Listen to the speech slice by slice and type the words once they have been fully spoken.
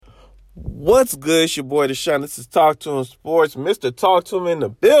What's good? It's your boy Deshaun. This is Talk to Him Sports. Mr. Talk to Him in the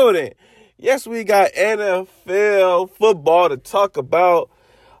building. Yes, we got NFL football to talk about.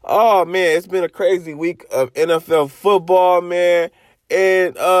 Oh, man, it's been a crazy week of NFL football, man.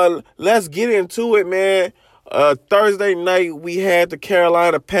 And let's get into it, man. Thursday night, we had the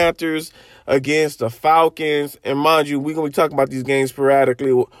Carolina Panthers against the Falcons. And mind you, we're going to be talking about these games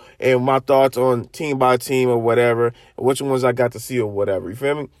sporadically and my thoughts on team by team or whatever, which ones I got to see or whatever. You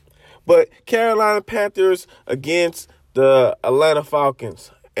feel me? But Carolina Panthers against the Atlanta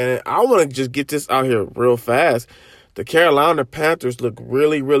Falcons. And I want to just get this out here real fast. The Carolina Panthers look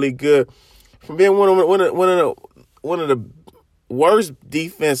really, really good. From being one of the worst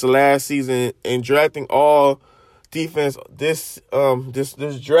defense last season and drafting all defense this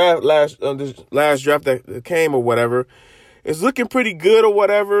draft this last draft that came or whatever, it's looking pretty good or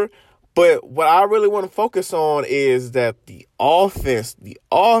whatever. But what I really want to focus on is that the offensive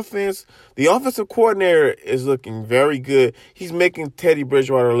coordinator is looking very good. He's making Teddy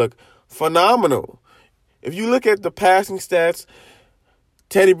Bridgewater look phenomenal. If you look at the passing stats,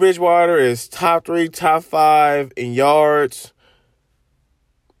 Teddy Bridgewater is top 3, top 5 in yards.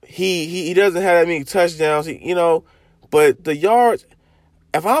 He doesn't have that many touchdowns, but the yards.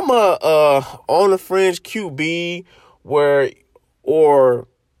 If I'm a on the fringe QB or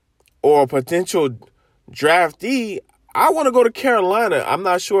a potential draftee, I want to go to Carolina. I'm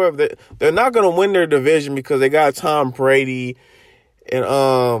not sure if they're not going to win their division because they got Tom Brady and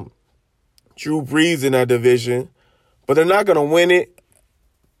Drew Brees in that division, but they're not going to win it.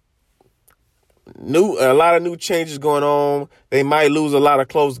 A lot of new changes going on. They might lose a lot of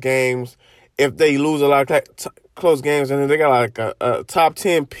close games. If they lose a lot of close games, and then they got like a top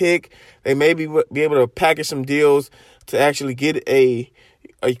 10 pick, they may be able to package some deals to actually get a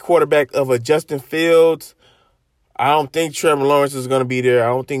quarterback of a Justin Fields. I don't think Trevor Lawrence is going to be there. I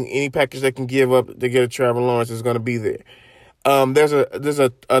don't think any package they can give up to get a Trevor Lawrence is going to be there. There's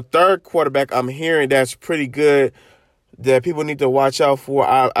a third quarterback I'm hearing that's pretty good that people need to watch out for.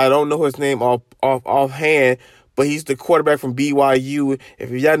 I don't know his name offhand, but he's the quarterback from BYU.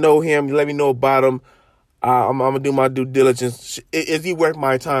 If y'all know him, let me know about him. I'm gonna do my due diligence. Is he worth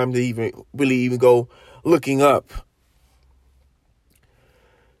my time to even go looking up?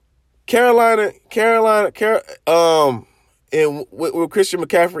 Carolina, and with Christian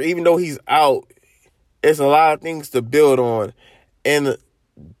McCaffrey, even though he's out, it's a lot of things to build on. And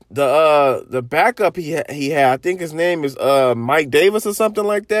the backup he had, I think his name is Mike Davis or something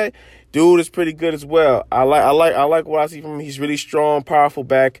like that. Dude is pretty good as well. I like what I see from him. He's really strong, powerful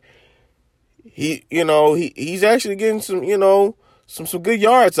back. He's actually getting some good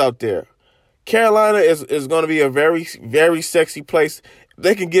yards out there. Carolina is going to be a very, very sexy place.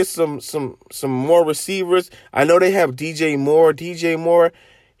 They can get some more receivers. I know they have DJ Moore. DJ Moore,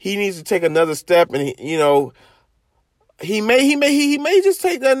 he needs to take another step, and he may just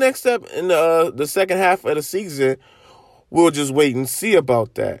take that next step in the second half of the season. We'll just wait and see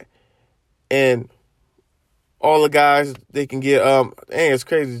about that. And all the guys they can get. It's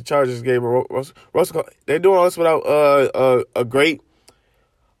crazy. The Chargers gave Russell. They're doing all this without a great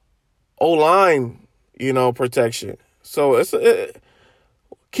O-line, protection. So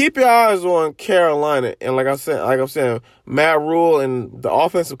keep your eyes on Carolina, and like I'm saying, Matt Rule and the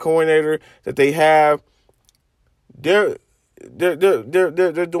offensive coordinator that they have, they're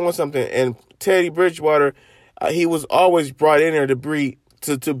doing something. And Teddy Bridgewater, he was always brought in there to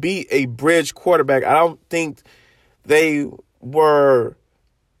be a bridge quarterback. I don't think they were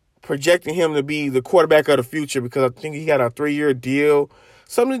projecting him to be the quarterback of the future because I think he got a 3-year deal,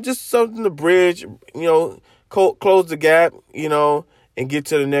 something to bridge, close the gap, and get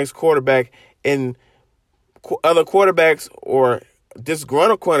to the next quarterback. And other quarterbacks or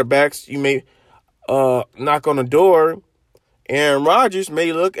disgruntled quarterbacks, you may knock on the door. Aaron Rodgers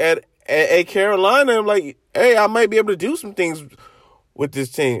may look at Carolina and like, hey, I might be able to do some things with this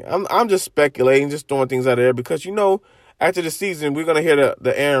team. I'm just speculating, just throwing things out there because, after the season, we're going to hear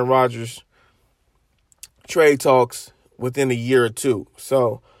the Aaron Rodgers trade talks within a year or two.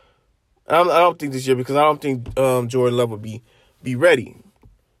 So I don't think this year because I don't think Jordan Love will be ready.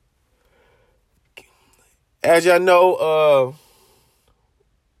 As y'all know,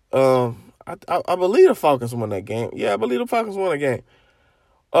 I believe the Falcons won that game. Yeah, I believe the Falcons won the game.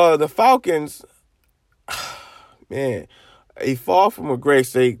 The Falcons, man, a fall from a great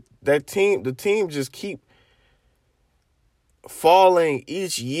state. The team just keep falling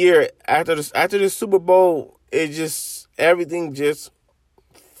each year. After the Super Bowl, everything just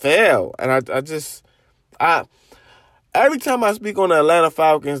fell, and I every time I speak on the Atlanta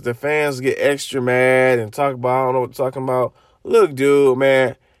Falcons, the fans get extra mad and talk about, I don't know what I'm talking about. Look, dude,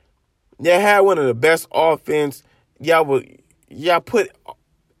 man, Y'all had one of the best offense. Y'all put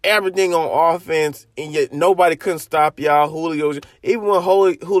everything on offense, and yet nobody couldn't stop y'all. Even when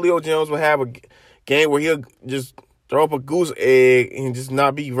Julio Jones would have a game where he'll just throw up a goose egg and just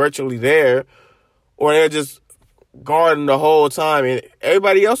not be virtually there, or they're just guarding the whole time, and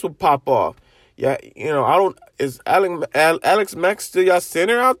everybody else would pop off. Yeah, is Alex Mack still y'all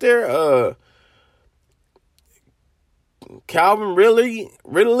center out there? Calvin Ridley,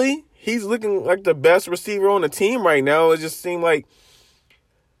 he's looking like the best receiver on the team right now. It just seemed like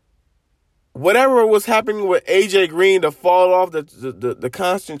whatever was happening with AJ Green, the fall off, the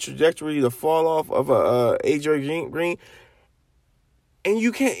constant trajectory, the fall off of AJ Green, and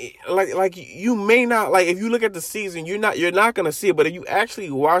you can't like you may not, like, if you look at the season, you're not gonna see it, but if you actually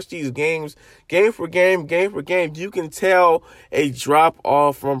watch these games, game for game, you can tell a drop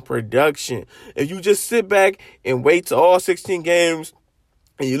off from production. If you just sit back and wait to all 16 games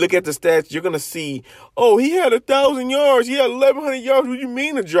and you look at the stats, you're gonna see, oh, he had 1,000 yards, he had 1,100 yards. What do you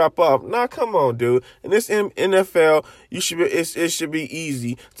mean to drop off? Nah, come on, dude. In this NFL, it should be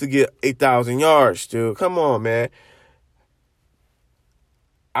easy to get 1,000 yards, dude. Come on, man.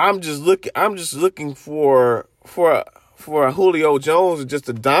 I'm just looking for a Julio Jones just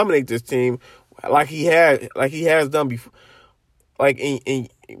to dominate this team like he has done before, like in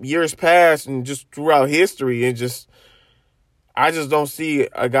years past and just throughout history, and I just don't see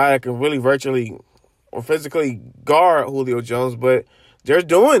a guy that can really virtually or physically guard Julio Jones, but they're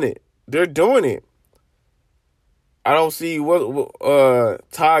doing it. I don't see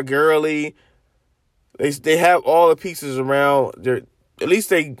Todd Gurley. They have all the pieces around. At least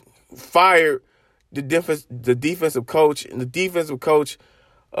they fired the defensive coach, and the defensive coach,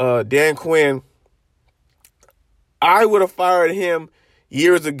 Dan Quinn. I would have fired him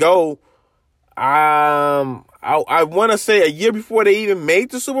years ago. I want to say a year before they even made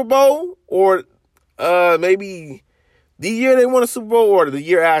the Super Bowl, or maybe the year they won the Super Bowl, or the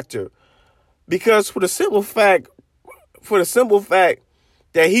year after, because for the simple fact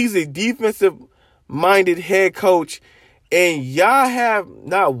that he's a defensive-minded head coach. And y'all have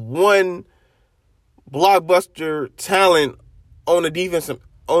not one blockbuster talent on the defensive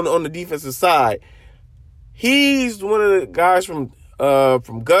side. He's one of the guys from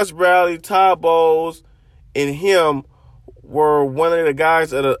Gus Bradley, Todd Bowles, and him were one of the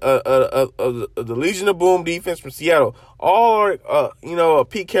guys of the Legion of Boom defense from Seattle. All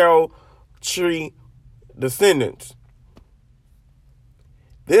Pete Carroll tree descendants.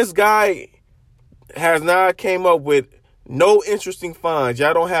 This guy has not came up with no interesting finds.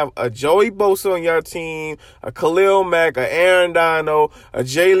 Y'all don't have a Joey Bosa on your team, a Khalil Mack, a Aaron Donald, a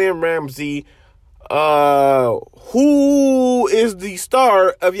Jalen Ramsey. Who is the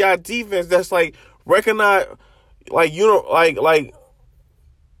star of y'all defense that's like recognized, like like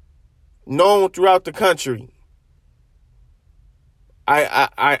known throughout the country?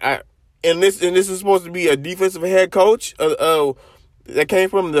 And this is supposed to be a defensive head coach that came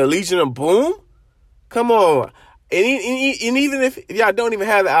from the Legion of Boom. Come on. And even if y'all don't even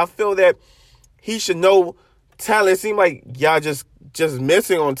have it, I feel that he should know talent. It seems like y'all just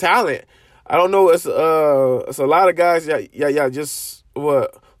missing on talent. I don't know. It's a lot of guys. Yeah. Just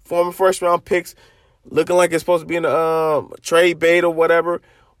former first round picks, looking like it's supposed to be in the trade bait or whatever.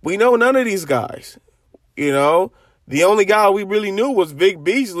 We know none of these guys. The only guy we really knew was Vic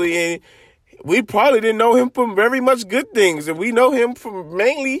Beasley, and we probably didn't know him from very much good things, and we know him from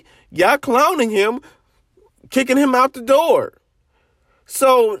mainly y'all clowning him, kicking him out the door.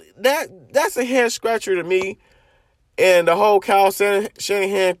 So that's a head scratcher to me. And the whole Kyle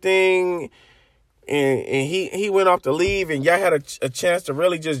Shanahan thing, and he went off to leave, and y'all had a chance to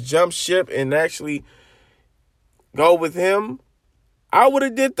really just jump ship and actually go with him. I would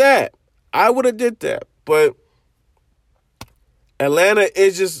have did that. But Atlanta,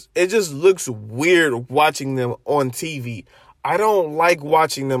 it just looks weird watching them on TV. I don't like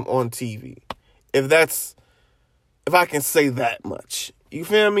watching them on TV. If I can say that much. You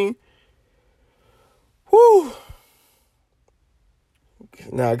feel me? Whew.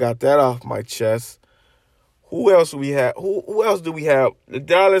 Now I got that off my chest. Who else do we have? Who else do we have? The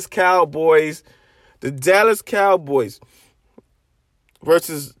Dallas Cowboys. The Dallas Cowboys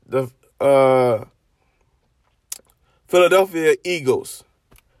versus the Philadelphia Eagles.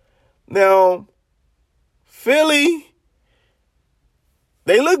 Now, Philly,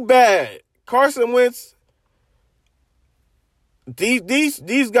 they look bad. Carson Wentz.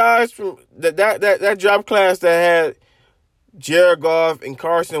 These guys from that draft class that had Jared Goff and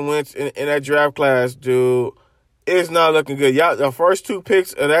Carson Wentz in that draft class, dude, it's not looking good. Y'all, the first two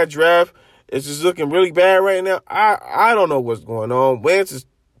picks of that draft is just looking really bad right now. I don't know what's going on. Wentz is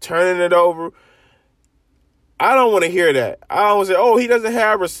turning it over. I don't want to hear that. I don't say, oh, he doesn't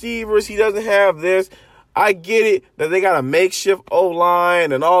have receivers. He doesn't have this. I get it that they got a makeshift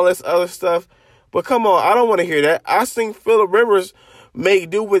O-line and all this other stuff. But come on, I don't want to hear that. I think Phillip Rivers may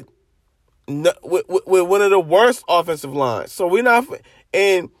do with one of the worst offensive lines. So we're not,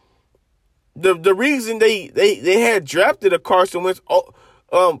 and the reason they had drafted a Carson Wentz,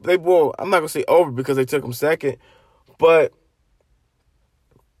 I'm not gonna say over because they took him second, but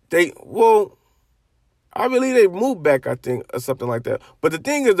I believe they moved back, I think, or something like that. But the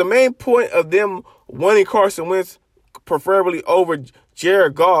thing is, the main point of them wanting Carson Wentz, preferably over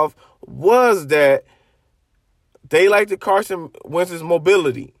Jared Goff, was that they liked the Carson Wentz's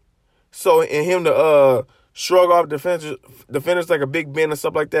mobility. So, and him to shrug off defenders like a Big Ben and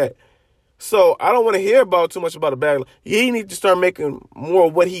stuff like that. So, I don't want to hear too much about the bag. He needs to start making more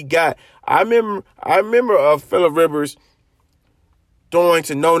of what he got. I remember Phillip Rivers throwing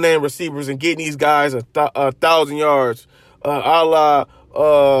to no-name receivers and getting these guys 1,000 yards, a la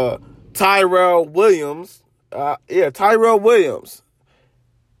Tyrell Williams. Tyrell Williams.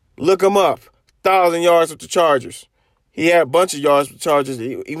 Look him up. 1,000 yards with the Chargers. He had a bunch of yards with the Chargers,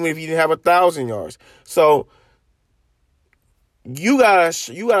 even if he didn't have 1,000 yards. So you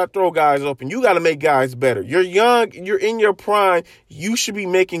gotta throw guys open. You gotta make guys better. You're young. You're in your prime. You should be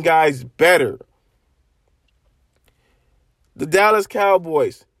making guys better. The Dallas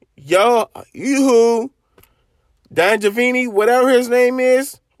Cowboys. Dan Givini, whatever his name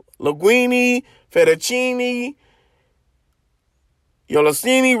is, Linguini, Fettuccine,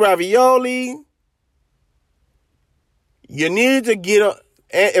 Yolosini, Ravioli. You need to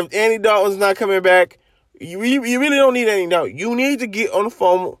if Andy Dalton's not coming back, you really don't need Andy Dalton. You need to get on the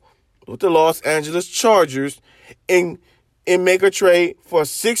phone with the Los Angeles Chargers and make a trade for a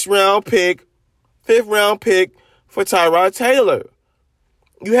 6th-round pick, 5th-round pick for Tyrod Taylor.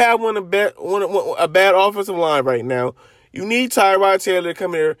 You have a bad offensive line right now. You need Tyrod Taylor to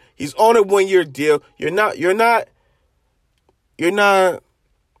come here. He's on a 1-year deal. You're not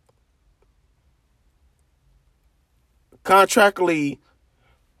contractually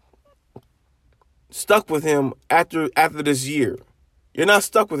stuck with him after this year. You're not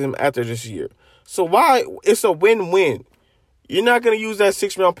stuck with him after this year. So why? It's a win-win. You're not going to use that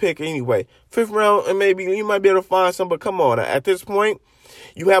 6th-round pick anyway. 5th round, and maybe you might be able to find some, but come on. At this point,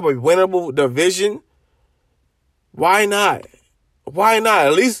 you have a winnable division. Why not? Why not?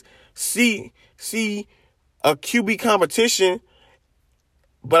 At least see a QB competition.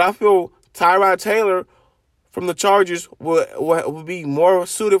 But I feel Tyrod Taylor from the Chargers will be more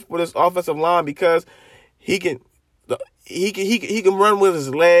suited for this offensive line because he can run with his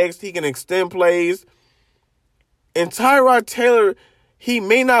legs. He can extend plays. And Tyrod Taylor, he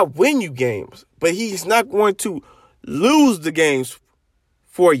may not win you games, but he's not going to lose the games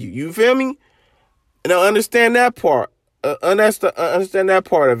for you. You feel me? And I understand that part. Understand that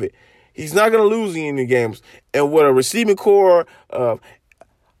part of it. He's not going to lose you in the games. And with a receiving core of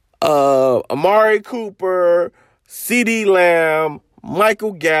Amari Cooper, CeeDee Lamb,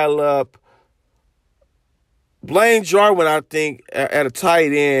 Michael Gallup, Blaine Jarwin, I think, at a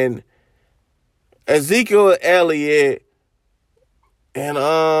tight end, Ezekiel Elliott, and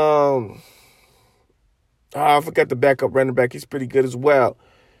I forgot the backup running back. He's pretty good as well.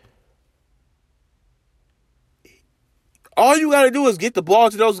 All you got to do is get the ball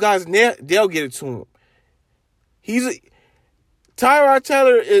to those guys, and they'll get it to him. Tyrod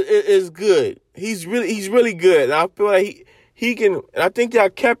Taylor is good. He's really good. And I feel like he can. And I think y'all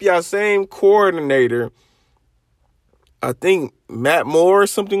kept y'all same coordinator. I think Matt Moore or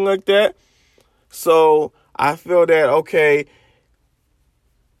something like that. So I feel that okay,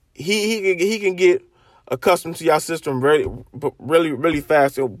 he can get accustomed to y'all system really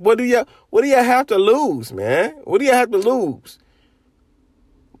fast. So what do you have to lose, man? What do you have to lose?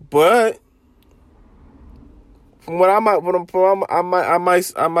 But from what I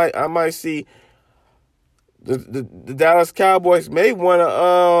might see, the Dallas Cowboys may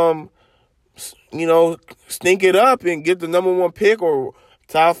want to stink it up and get the number 1 pick or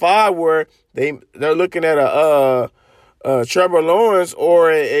top 5, where they're looking at a Trevor Lawrence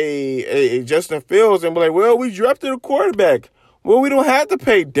or a Justin Fields and be like, well, we drafted a quarterback. Well, we don't have to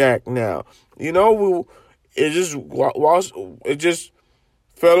pay Dak now. It just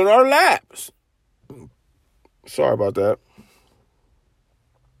fell in our laps. Sorry about that.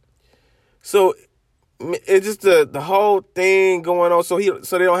 So it's just the whole thing going on. So they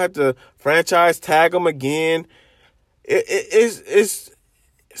don't have to franchise tag him again. It's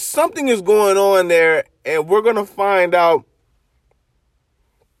something is going on there, and we're gonna find out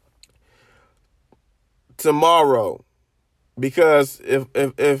tomorrow because if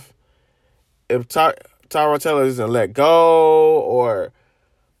Tyrod Taylor isn't let go or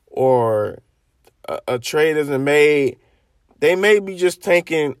a trade isn't made, they may be just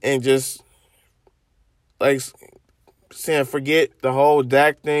tanking and just like saying forget the whole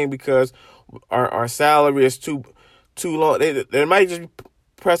Dak thing because our salary is too long. They might just be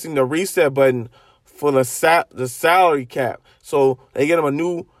pressing the reset button for the salary cap. So they get him a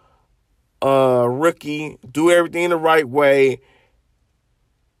new rookie, do everything the right way,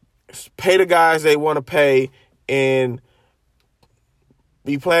 pay the guys they want to pay, and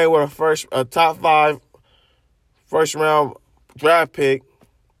be playing with a top 5 first round draft pick,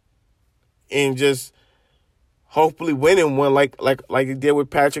 and just hopefully winning one like he did with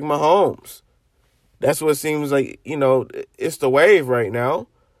Patrick Mahomes. That's what it seems like, it's the wave right now.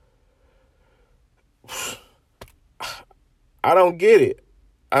 I don't get it.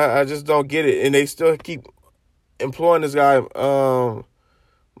 I just don't get it. And they still keep employing this guy,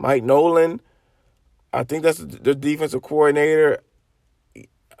 Mike Nolan. I think that's the defensive coordinator.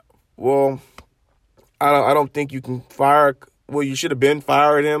 Well, I don't think you can fire. Well, you should have been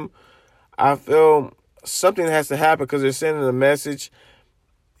fired him. I feel something has to happen because they're sending a message,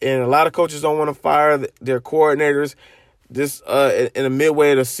 and a lot of coaches don't want to fire their coordinators this in the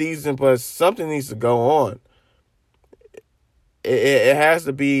midway of the season. But something needs to go on. It has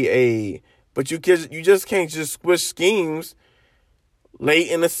to be but you just can't just switch schemes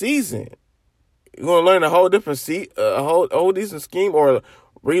late in the season. You're gonna learn a whole different a whole decent scheme, or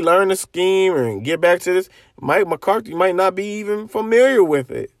relearn the scheme and get back to this. Mike McCarthy might not be even familiar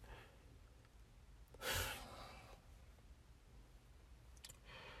with it.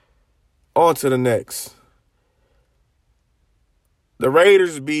 On to the next. The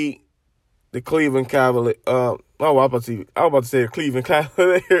Raiders beat the Cleveland Cavaliers. I was about to say the Cleveland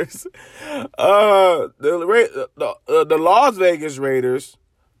Cavaliers. The Las Vegas Raiders,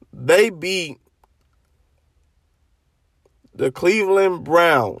 they beat the Cleveland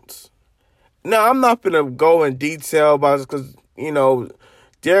Browns. Now, I'm not going to go in detail about this because,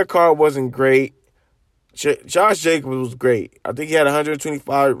 Derek Carr wasn't great. Josh Jacobs was great. I think he had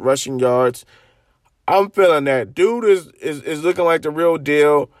 125 rushing yards. I'm feeling that. Dude is looking like the real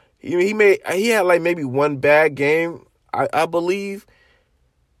deal. He had like maybe one bad game, I believe.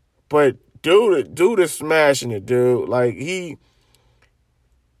 But dude is smashing it, dude.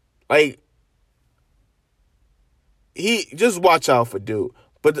 He just watch out for dude.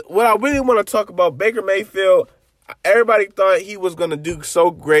 But what I really want to talk about, Baker Mayfield, everybody thought he was going to do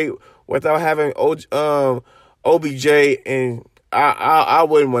so great without having OBJ, and I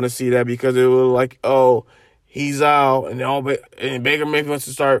wouldn't want to see that because it was like, oh, he's out, and Baker Mayfield wants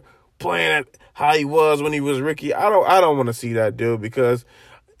to start playing at how he was when he was rookie. I don't want to see that, dude, because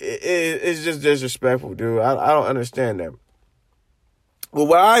it's just disrespectful, dude. I don't understand that. But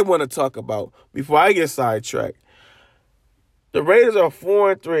what I want to talk about before I get sidetracked, the Raiders are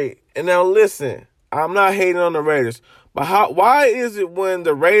 4-3, and now listen, I'm not hating on the Raiders, but why is it when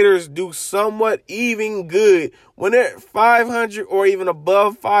the Raiders do somewhat even good, when they're 500 or even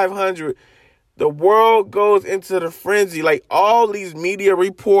above 500, the world goes into the frenzy? Like all these media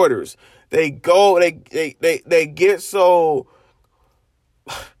reporters, they get so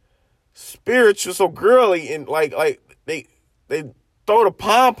spiritual, so girly, and like they throw the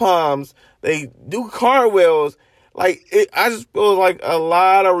pom-poms, they do cartwheels. I just feel like a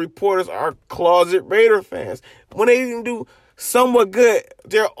lot of reporters are closet Raider fans. When they even do somewhat good,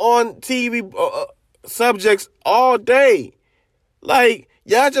 they're on TV subjects all day.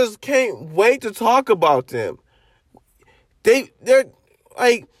 Y'all just can't wait to talk about them. They're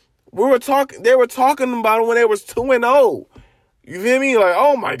like, they were talking about them when they was 2-0. You feel me? Like,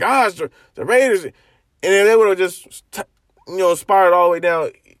 oh my gosh, the Raiders, and then they would have just spiraled all the way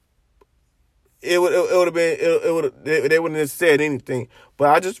down. They wouldn't have said anything.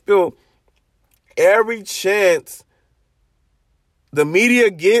 But I just feel every chance the media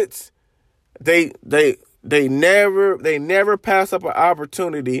gets, they never pass up an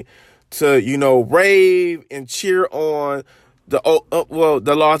opportunity to rave and cheer on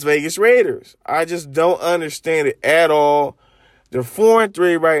the Las Vegas Raiders. I just don't understand it at all. They're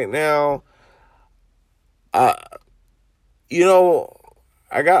 4-3 right now. I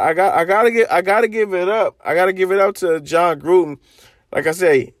gotta give it up. I gotta give it up to John Gruden. Like I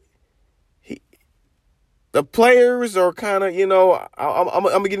say, the players are kind of, I'm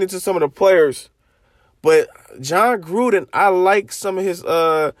gonna get into some of the players, but John Gruden, I like some of his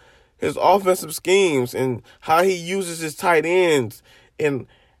offensive schemes and how he uses his tight ends and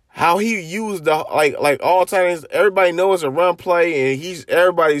how he used the like all tight ends. Everybody knows a run play and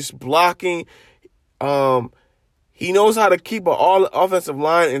everybody's blocking. He knows how to keep an all offensive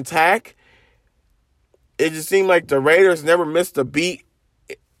line intact. It just seemed like the Raiders never missed a beat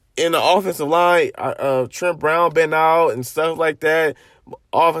in the offensive line. Trent Brown been out and stuff like that.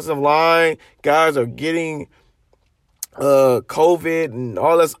 Offensive line guys are getting COVID and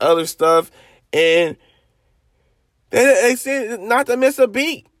all this other stuff, and they seem not to miss a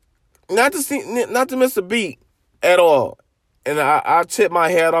beat, not to miss a beat at all. And I tip my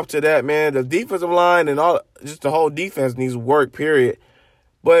hat off to that, man. The defensive line and just the whole defense needs work, period.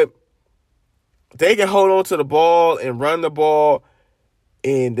 But they can hold on to the ball and run the ball,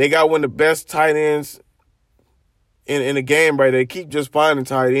 and they got one of the best tight ends in the game, right? They keep just finding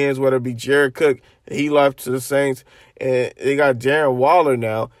tight ends, whether it be Jared Cook, he left to the Saints, and they got Darren Waller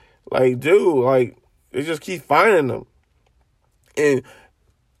now. Like, dude, like, they just keep finding them. And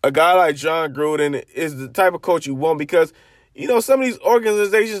a guy like John Gruden is the type of coach you want, because, you know, some of these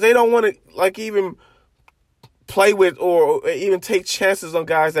organizations, they don't want to, like, even play with or even take chances on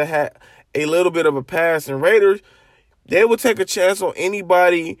guys that had a little bit of a pass. And Raiders, they will take a chance on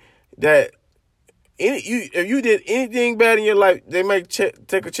anybody that, if you did anything bad in your life, they might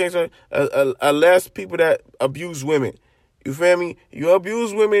take a chance on less people that abuse women. You feel me? You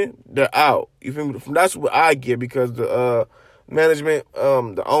abuse women, they're out. You feel me? That's what I get, because the management,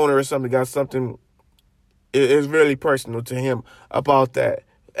 the owner or something got something. It's really personal to him about that,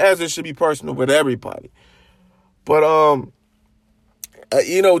 as it should be personal with everybody. But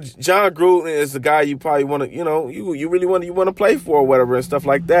you know, John Gruden is the guy you probably want to, you know, you really want to play for or whatever and stuff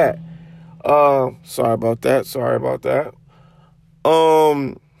like that. Sorry about that.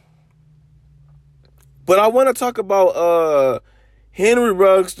 But I want to talk about Henry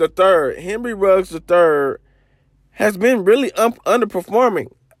Ruggs III. Henry Ruggs III has been really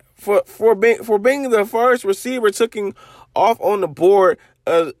underperforming for being the first receiver taken off on the board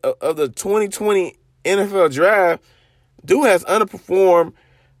of the 2020 NFL draft. Dude has underperformed.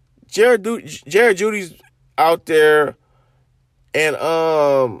 Jared Judy's out there,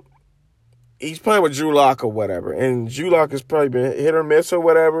 and he's playing with Drew Lock or whatever, and Drew Lock has probably been hit or miss or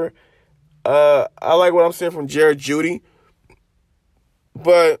whatever. I like what I'm seeing from Jared Judy,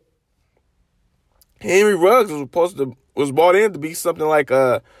 but Henry Ruggs was brought in to be something like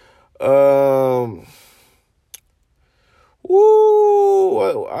a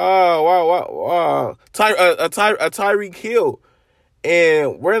Tyreek Hill,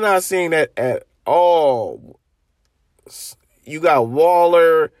 and we're not seeing that at all. You got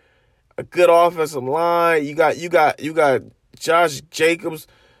Waller, a good offensive line. You got Josh Jacobs,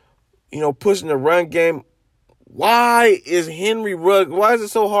 you know, pushing the run game. Why is it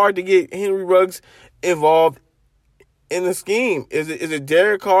so hard to get Henry Ruggs involved in the scheme? Is it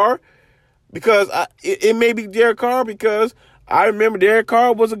Derek Carr? Because it may be Derek Carr, because I remember Derek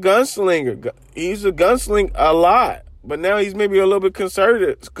Carr was a gunslinger. He's a gunslinger a lot, but now he's maybe a little bit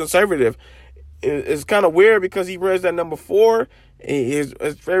conservative. It's kind of weird, because he runs that number 4. His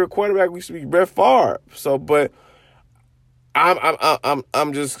favorite quarterback used to be Brett Favre. So, but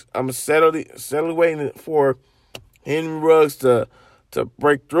I'm steadily waiting for Henry Ruggs to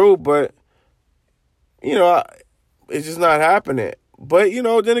break through, but you know, it's just not happening. But you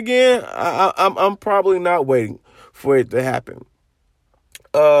know, then again, I'm probably not waiting for it to happen.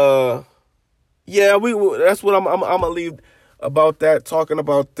 Yeah, that's what I'm gonna leave about that. Talking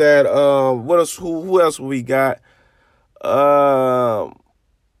about that. What else? Who else we got? The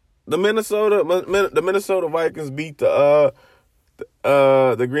Minnesota Vikings beat the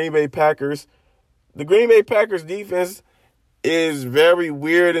Green Bay Packers. The Green Bay Packers defense is very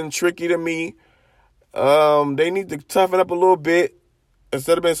weird and tricky to me. They need to toughen up a little bit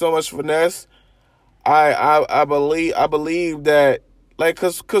instead of being so much finesse. I believe that, like,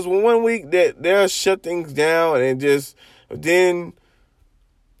 cause 1 week that they'll shut things down and just then,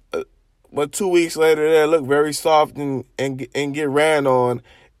 but 2 weeks later they'll look very soft and get ran on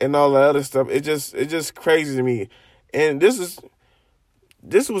and all that other stuff. It just crazy to me. And this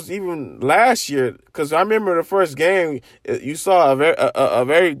was even last year, because I remember the first game you saw a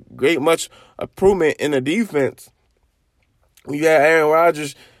very great much improvement in the defense. You had Aaron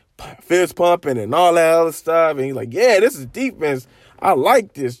Rodgers fist pumping and all that other stuff, and he's like, "Yeah, this is defense. I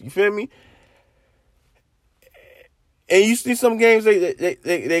like this." You feel me? And you see some games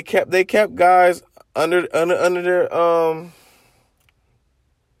they kept guys under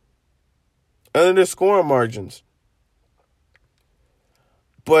their scoring margins.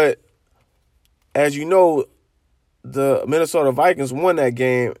 But as you know, the Minnesota Vikings won that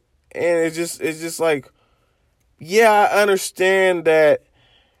game, and it's just like, yeah, I understand that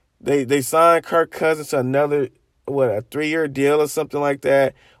they signed Kirk Cousins to another, a 3-year deal or something like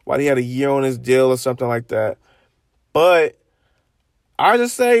that, while he had a year on his deal or something like that. But I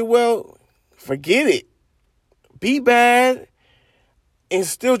just say, well, forget it. Be bad and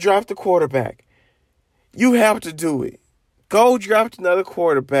still draft the quarterback. You have to do it. Go draft another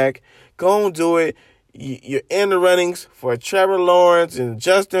quarterback. Go and do it. You're in the runnings for Trevor Lawrence and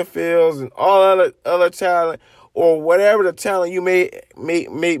Justin Fields and all other talent, or whatever the talent you may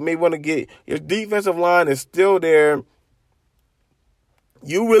want to get. Your defensive line is still there.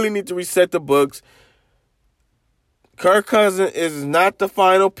 You really need to reset the books. Kirk Cousins is not the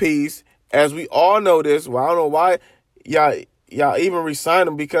final piece, as we all know this. Well, I don't know why y'all even re-signed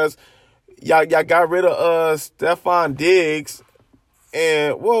him, because y'all got rid of Stephon Diggs,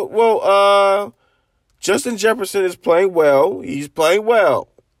 and Justin Jefferson is playing well. He's playing well.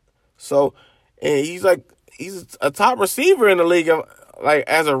 So, and he's a top receiver in the league, like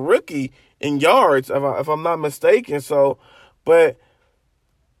as a rookie in yards, if I'm not mistaken. So, but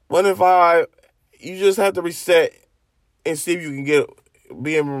you just have to reset and see if you can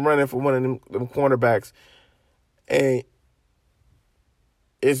be in running for one of them cornerbacks. And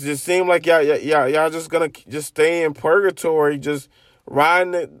it just seemed like y'all just gonna just stay in purgatory, just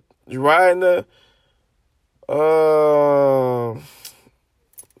riding the. Oh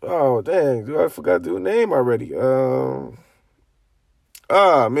dang! I forgot the name already. Man,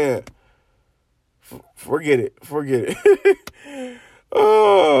 forget it.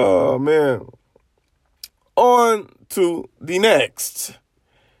 Oh man. On to the next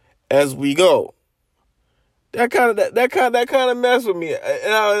as we go. That kind of messed with me,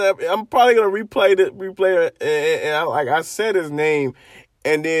 and I'm probably gonna replay it, and I said his name,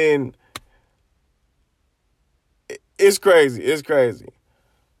 and then it's crazy.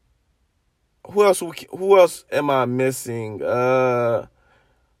 Who else am I missing? Well,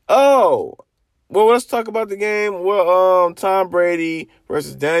 let's talk about the game. Well, Tom Brady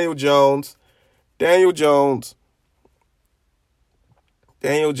versus Daniel Jones. Daniel Jones,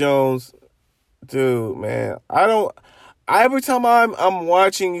 dude, man. Every time I'm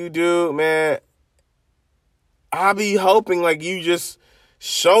watching you, dude, man, I be hoping like you just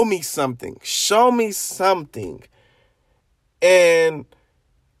show me something. And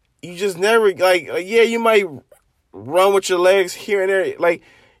you just never, yeah, you might run with your legs here and there. Like,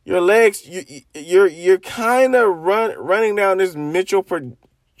 your legs, you're kind of running down this Mitchell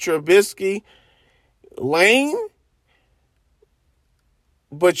Trubisky lane,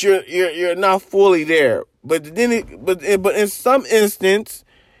 but you're not fully there. But in some instance,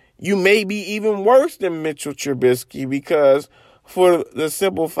 you may be even worse than Mitchell Trubisky, because for the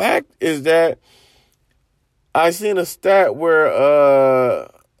simple fact is that I seen a stat where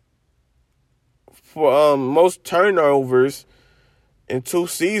for most turnovers in 2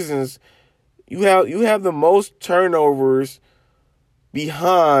 seasons, you have the most turnovers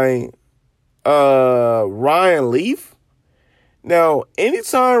behind Ryan Leaf. Now,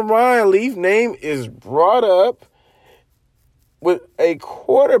 anytime Ryan Leaf's name is brought up with a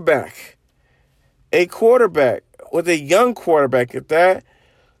quarterback, with a young quarterback at that,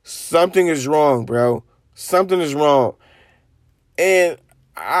 something is wrong, bro. Something is wrong. And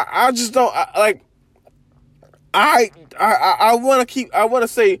I just don't I want to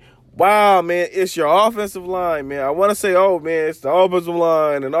say, wow, man, it's your offensive line, man. I want to say, oh, man, it's the offensive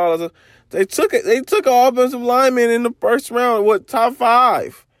line and all of this. They took an offensive lineman in the first round, top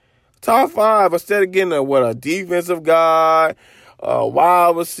five, instead of getting a defensive guy, a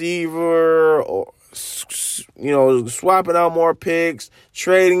wide receiver, or, swapping out more picks,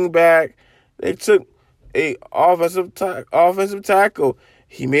 trading back. They took a offensive tackle.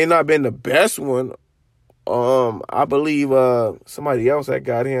 He may not have been the best one. I believe somebody else that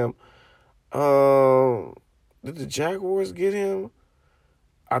got him. Did the Jaguars get him?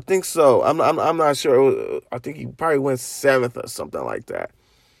 I think so. I'm not sure. I think he probably went 7th or something like that.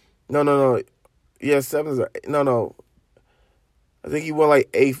 No. Yeah, 7th. No. I think he went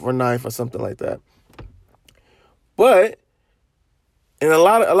like 8th or 9th or something like that. But and a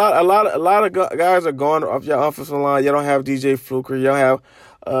lot of guys are going off your offensive line. You don't have DJ Fluker. You don't have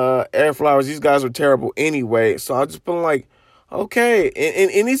Aaron Flowers. These guys are terrible anyway. So I just been like, okay,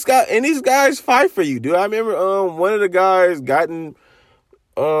 and these guys fight for you, dude. I remember one of the guys gotten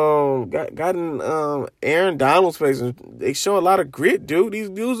Aaron Donald's face, and they show a lot of grit, dude.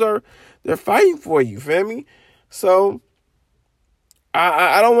 These dudes they're fighting for you, feel me? So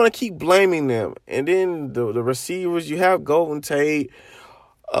I don't want to keep blaming them. And then the receivers, you have Golden Tate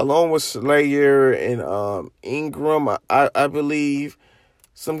along with Slayer and Ingram. I believe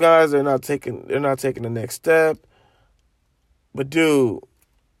some guys they're not taking the next step. But dude,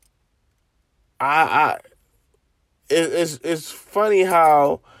 it's funny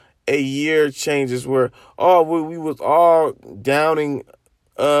how a year changes where we was all downing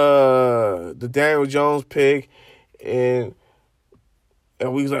the Daniel Jones pick, and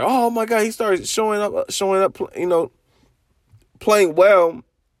we was like, oh my God, he started showing up, playing well.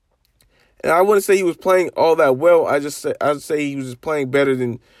 And I wouldn't say he was playing all that well. I'd say he was just playing better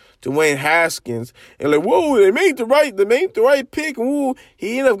than Dwayne Haskins. And like, whoa, they made the right pick. Woo,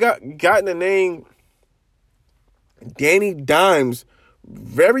 he ended up gotten the name Danny Dimes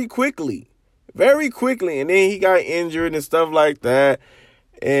very quickly. And then he got injured and stuff like that.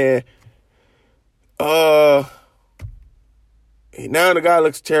 And now the guy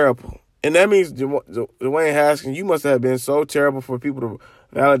looks terrible. And that means Dwayne Haskins, you must have been so terrible for people to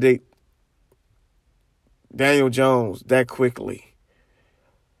validate Daniel Jones that quickly.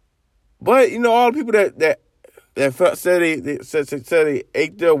 But all the people that said they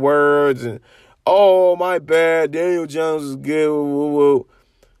ate their words and, oh my bad, Daniel Jones is good. Woo, woo, woo.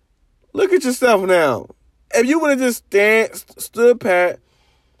 Look at yourself now. If you would have just stood pat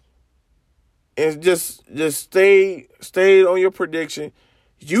and just stayed on your prediction,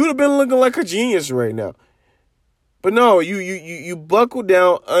 you would have been looking like a genius right now. But no, you buckled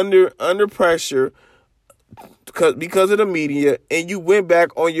down under pressure because of the media, and you went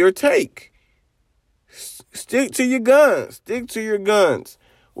back on your take. Stick to your guns.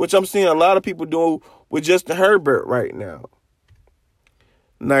 Which I'm seeing a lot of people do with Justin Herbert right now.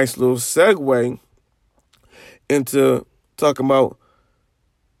 Nice little segue into talking about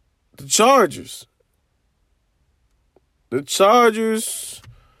the Chargers. The Chargers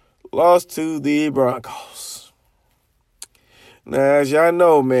lost to the Broncos. Now, as y'all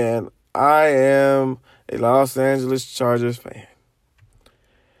know, man, I am a Los Angeles Chargers fan.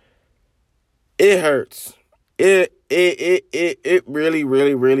 It hurts. It really,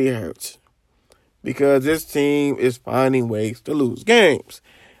 really, really hurts. Because this team is finding ways to lose games.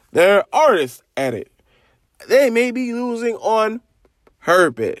 They're artists at it. They may be losing on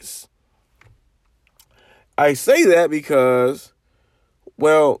purpose. I say that because,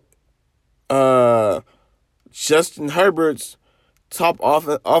 Justin Herbert's top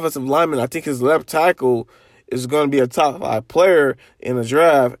offensive lineman, I think his left tackle is going to be a top 5 player in the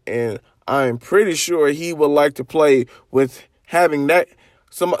draft, and I'm pretty sure he would like to play with having that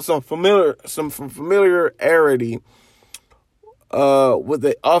some familiarity with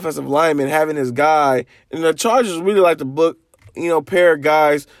the offensive lineman, having his guy. And the Chargers really like to pair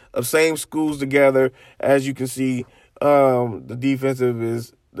guys of same schools together. As you can see, the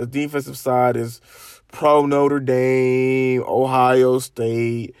defensive side is pro Notre Dame, Ohio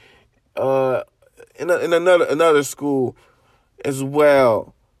State, in another school as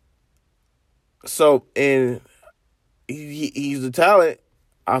well. So, and he's the talent.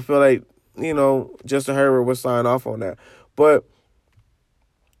 I feel like, Justin Herbert would sign off on that. But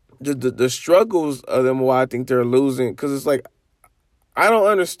the struggles of them, why I think they're losing, because it's like, I don't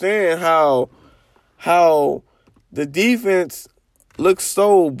understand how the defense looks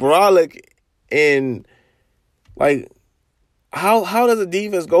so brolic, and like, how does the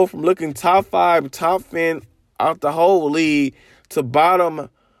defense go from looking top 5, top 10 out the whole league to bottom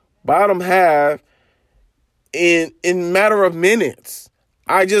half in matter of minutes?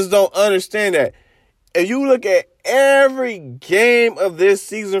 I just don't understand that. If you look at every game of this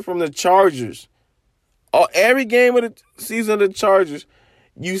season from the Chargers, or every game of the season of the Chargers,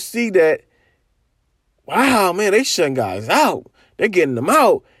 you see that, wow, man, they shutting guys out. They're getting them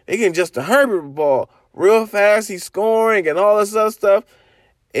out. They're getting Justin Herbert ball real fast. He's scoring and all this other stuff.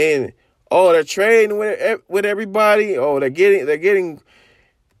 And, they're trading with everybody. They're getting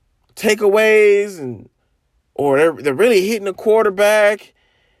takeaways, or they're really hitting the quarterback.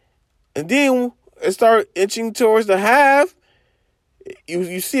 And then it started inching towards the half.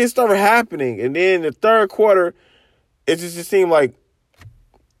 You see it start happening. And then the third quarter, it just seemed like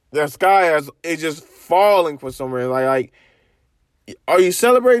the sky is just falling for some reason. Like, are you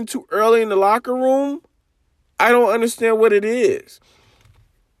celebrating too early in the locker room? I don't understand what it is.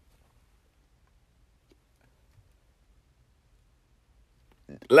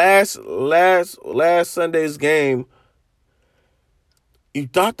 Last Sunday's game, you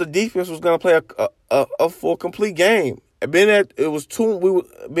thought the defense was going to play a full complete game. Being at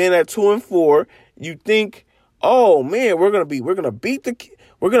 2-4, you think, oh man, we're gonna beat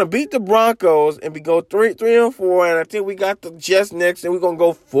the Broncos and go 3-4, and I think we got the Jets next, and we're gonna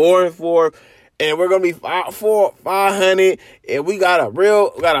go 4-4, and we're gonna be 500, and we got a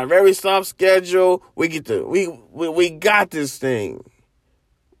very soft schedule. We got this thing.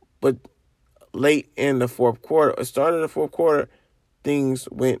 But late in the fourth quarter, starting in the fourth quarter, things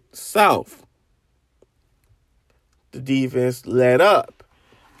went south. The defense let up.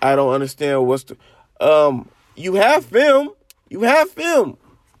 I don't understand what's the you have film. You have film.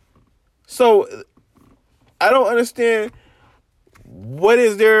 So I don't understand what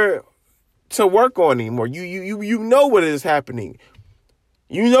is there to work on anymore. You know what is happening.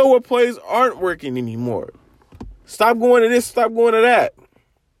 You know what plays aren't working anymore. Stop going to this, stop going to that.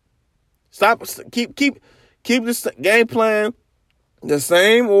 Keep this game plan the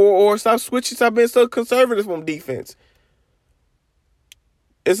same, or stop switching. Stop being so conservative on defense.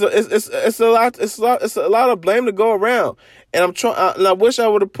 It's a lot of blame to go around, and I wish I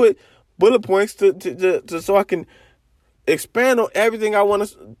would have put bullet points to so I can expand on everything I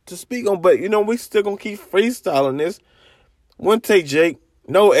want to speak on. But we still gonna keep freestyling this. One take, Jake,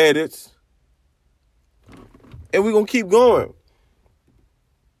 no edits, and we gonna keep going.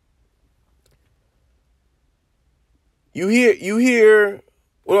 You hear.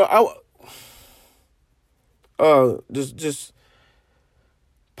 Well, just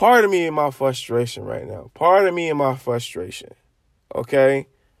pardon me in my frustration right now. Pardon me in my frustration. Okay.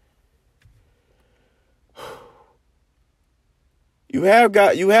 You have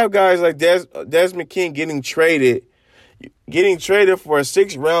guys like Desmond King getting traded for a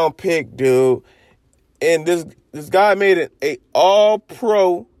 6th-round pick, dude. And this guy made an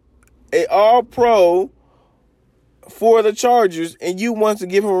all-pro for the Chargers, and you want to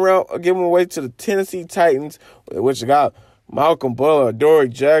give him away to the Tennessee Titans, which got Malcolm Butler, Dory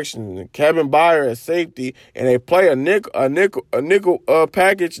Jackson, and Kevin Byard at safety, and they play a nickel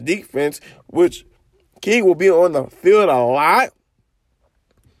package defense, which King will be on the field a lot.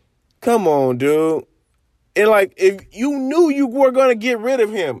 Come on, dude. And if you knew you were gonna get rid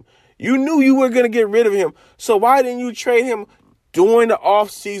of him, so why didn't you trade him during the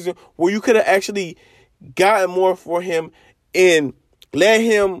offseason where you could have actually gotten more for him and let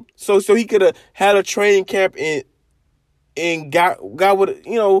him so he could have had a training camp and got what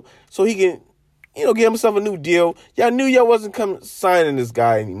so he can get himself a new deal. Y'all knew y'all wasn't signing this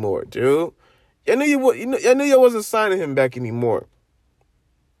guy anymore, dude. Y'all knew y'all wasn't signing him back anymore.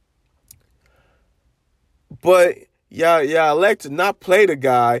 But y'all elect to not play the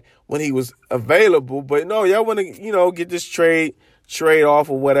guy when he was available. But no, y'all want to get this trade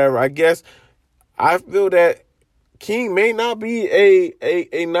off or whatever. I guess I feel that King may not be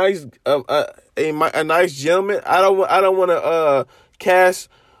a nice nice gentleman. I don't want to cast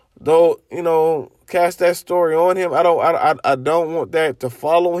that story on him. I don't want that to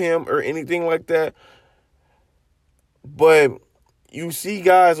follow him or anything like that. But you see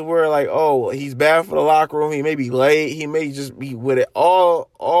guys where he's bad for the locker room. He may be late. He may just be with it.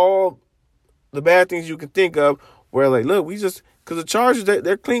 All the bad things you can think of. Where look, because the Chargers,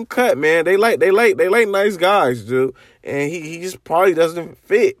 they're clean cut, man. They like nice guys, dude. And he just probably doesn't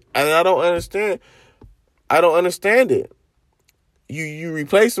fit. And I don't understand. It. You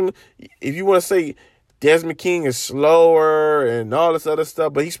replace him if you want to say Desmond King is slower and all this other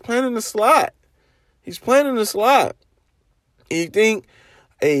stuff, but he's playing in the slot. And you think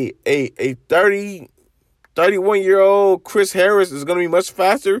a 31-year-old Chris Harris is going to be much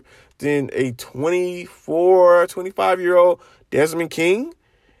faster than a 24, 25-year-old Desmond King?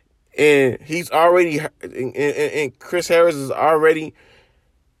 And he's already and Chris Harris is already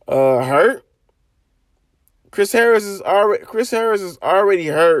hurt. Chris Harris is already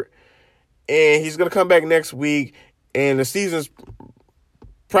hurt, and he's gonna come back next week, and the season's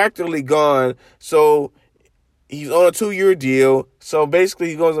practically gone. So he's on a 2-year deal. So basically,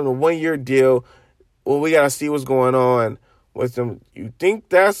 he goes on a 1-year deal. Well, we gotta see what's going on with him. You think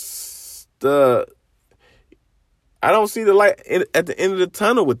that's I don't see the light at the end of the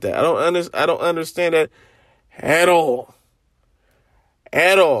tunnel with that. I don't understand that at all.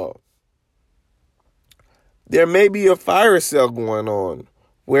 At all. There may be a fire sale going on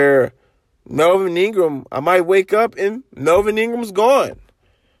where Melvin Ingram, I might wake up and Melvin Ingram's gone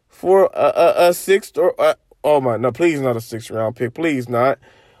for a sixth please not a 6th-round pick. Please not.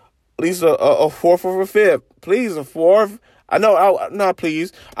 At least a fourth or a fifth. Please, a fourth.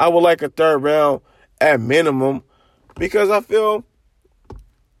 Please. I would like a 3rd round at minimum, because I feel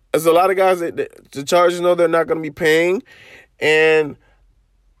there's a lot of guys that the Chargers know they're not going to be paying, and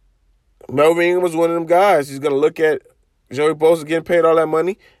Melvin Ingram was one of them guys. He's going to look at Joey Bosa getting paid all that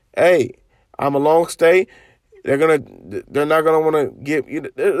money. Hey, I'm a long stay. They're not gonna want to give.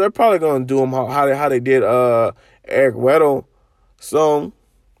 They're probably gonna do him how they did Eric Weddle. So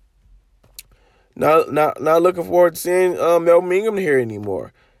not looking forward to seeing Melvin Ingram here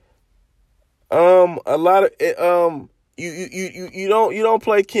anymore. A lot of you don't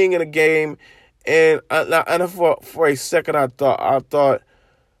play King in a game, and for a second I thought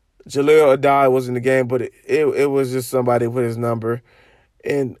Jaleel Adai was in the game, but it was just somebody with his number.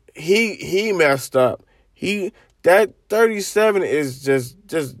 and he messed up. That 37 is just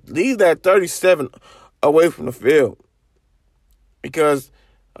leave that 37 away from the field, because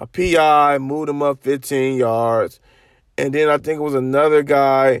a PI moved him up 15 yards, and then I think it was another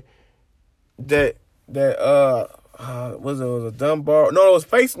guy that was a Dunbar. No, it was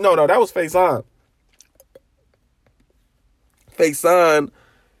face. No, that was Faison. Faison,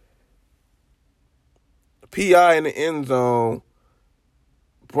 PI in the end zone,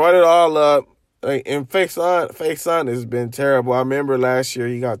 brought it all up. And Faison has been terrible. I remember last year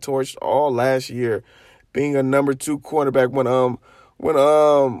he got torched all last year, being a number 2 quarterback when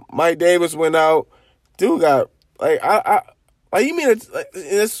Mike Davis went out. Dude got you mean it's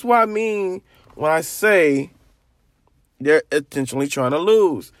this is what I mean when I say they're intentionally trying to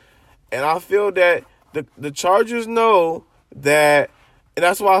lose, and I feel that the Chargers know that, and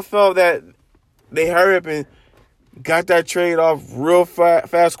that's why I felt that they hurry up and got that trade off real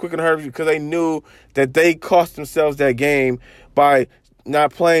fast, quick, and hurry, because they knew that they cost themselves that game by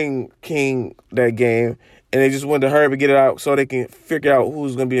not playing King that game, and they just wanted to hurry up and get it out so they can figure out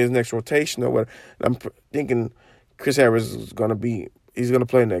who's going to be his next rotation or what. I'm thinking Chris Harris is going to be, he's going to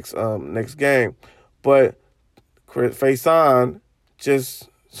play next game, but Faison, just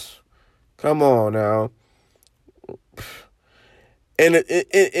come on now, and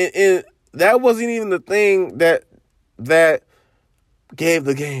it that wasn't even the thing that gave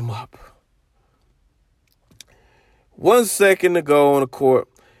the game up. 1 second to go on the court.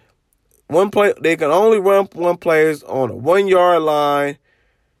 One play, they can only run one players on a 1 yard line.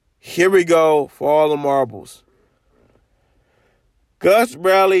 Here we go for all the marbles. Gus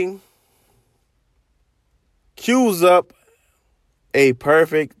Bradley cues up a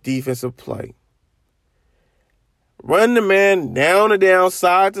perfect defensive play. Run the man down and down,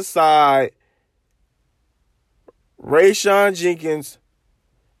 side to side. Rayshawn Jenkins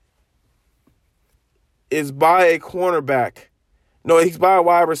is by a cornerback. No, he's by a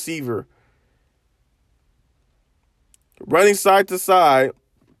wide receiver. Running side to side.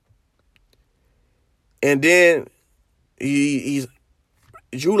 And then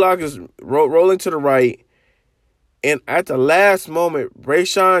Drew Lock is rolling to the right. And at the last moment,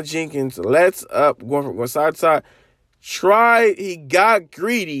 Rayshawn Jenkins lets up, going from side to side. He got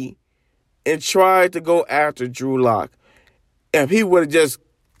greedy and tried to go after Drew Lock. If he would have just,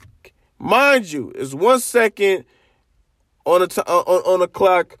 mind you, it's 1 second on the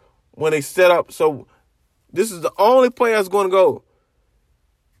clock when they set up. So this is the only play that's going to go.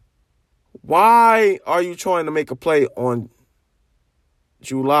 Why are you trying to make a play on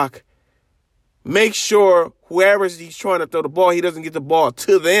Drew Lock? Make sure whoever he's trying to throw the ball, he doesn't get the ball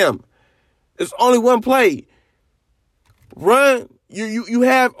to them. It's only one play. Run. You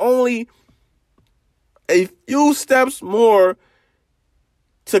have only a few steps more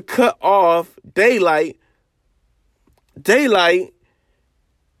to cut off daylight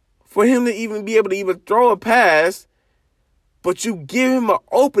for him to even be able to even throw a pass, but you give him an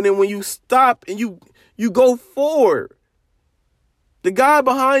opening when you stop and you go forward. The guy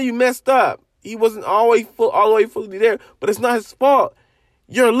behind you messed up. He wasn't all the way fully there, but it's not his fault.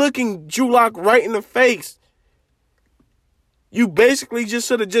 You're looking Drew Lock right in the face. You basically just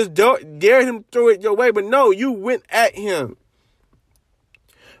should have just dared him to throw it your way, but no, you went at him.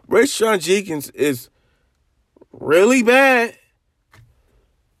 Rayshawn Jenkins is really bad,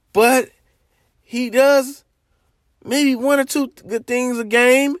 but he does maybe 1 or 2 good things a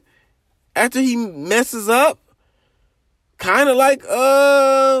game after he messes up. Kind of like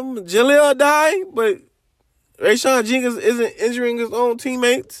Jaleel Dye, but Rayshawn Jenkins isn't injuring his own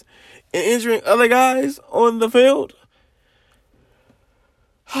teammates and injuring other guys on the field.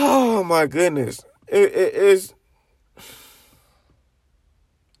 Oh, my goodness. It is.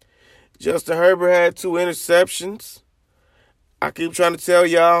 Justin Herbert had 2 interceptions. I keep trying to tell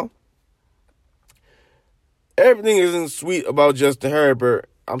y'all, everything isn't sweet about Justin Herbert.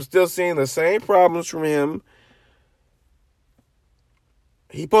 I'm still seeing the same problems from him.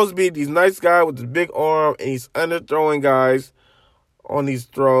 He's supposed to be this nice guy with this big arm, and he's underthrowing guys on these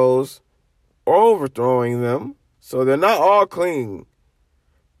throws or overthrowing them. So they're not all clean.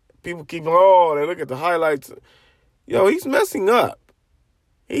 People keep, they look at the highlights. Yo, he's messing up.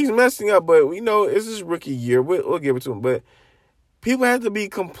 But we know it's his rookie year. We'll give it to him. But people have to be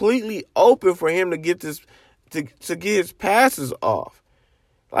completely open for him to get this, to get his passes off.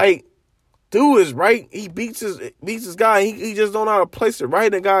 Like, dude is right. He beats his guy. He just don't know how to place it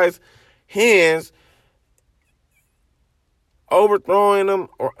right in the guy's hands, overthrowing them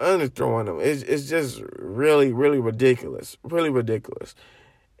or underthrowing them. It's just really, really ridiculous. Really ridiculous.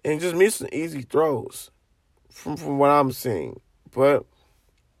 And just missing easy throws from what I'm seeing. But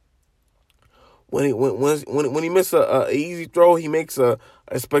when he misses a easy throw, he makes a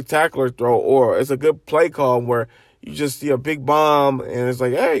spectacular throw, or it's a good play call where you just see a big bomb and it's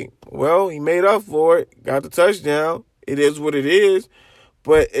like, hey, well, he made up for it, got the touchdown. It is what it is.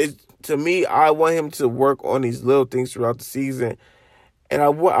 But to me, I want him to work on these little things throughout the season, and I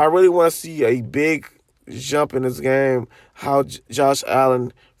really want to see a big jump in this game. How Josh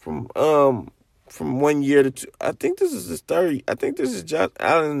Allen from 1 year to two. I think this is his third. I think this is Josh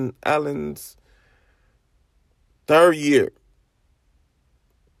Allen's third year.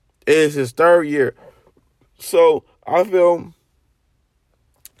 It is his third year. So I feel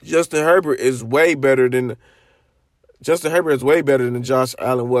Justin Herbert is way better than Josh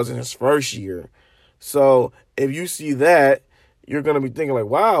Allen was in his first year. So if you see that, you're going to be thinking like,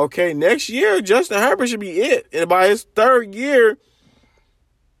 wow, okay, next year Justin Herbert should be it. And by his third year,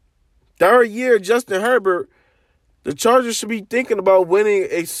 Justin Herbert, the Chargers should be thinking about winning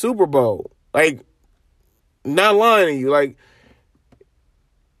a Super Bowl. Like, not lying to you. Like,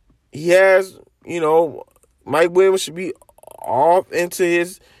 he has, Mike Williams should be off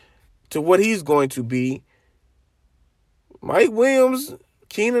into what he's going to be. Mike Williams,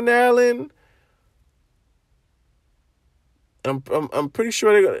 Keenan Allen. I'm pretty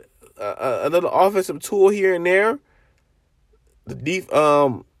sure they got another offensive tool here and there.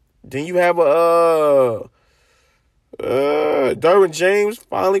 Then you have Derwin James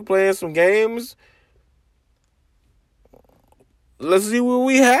finally playing some games. Let's see what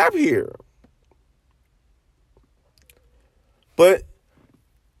we have here. But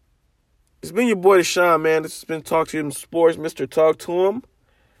it's been your boy Deshaun, man. This has been Talk to Him Sports, Mr. Talk to Him.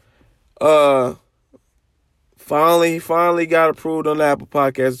 Finally got approved on the Apple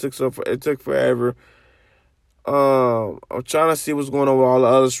Podcast. It took forever. I'm trying to see what's going on with all the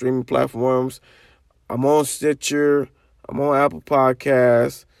other streaming platforms. I'm on Stitcher. I'm on Apple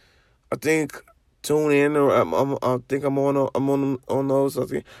Podcasts. I think TuneIn, or I think I'm on those. I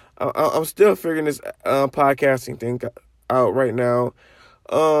think I'm still figuring this podcasting thing out right now.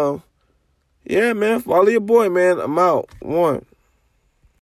 Yeah, man. Follow your boy, man. I'm out. 1.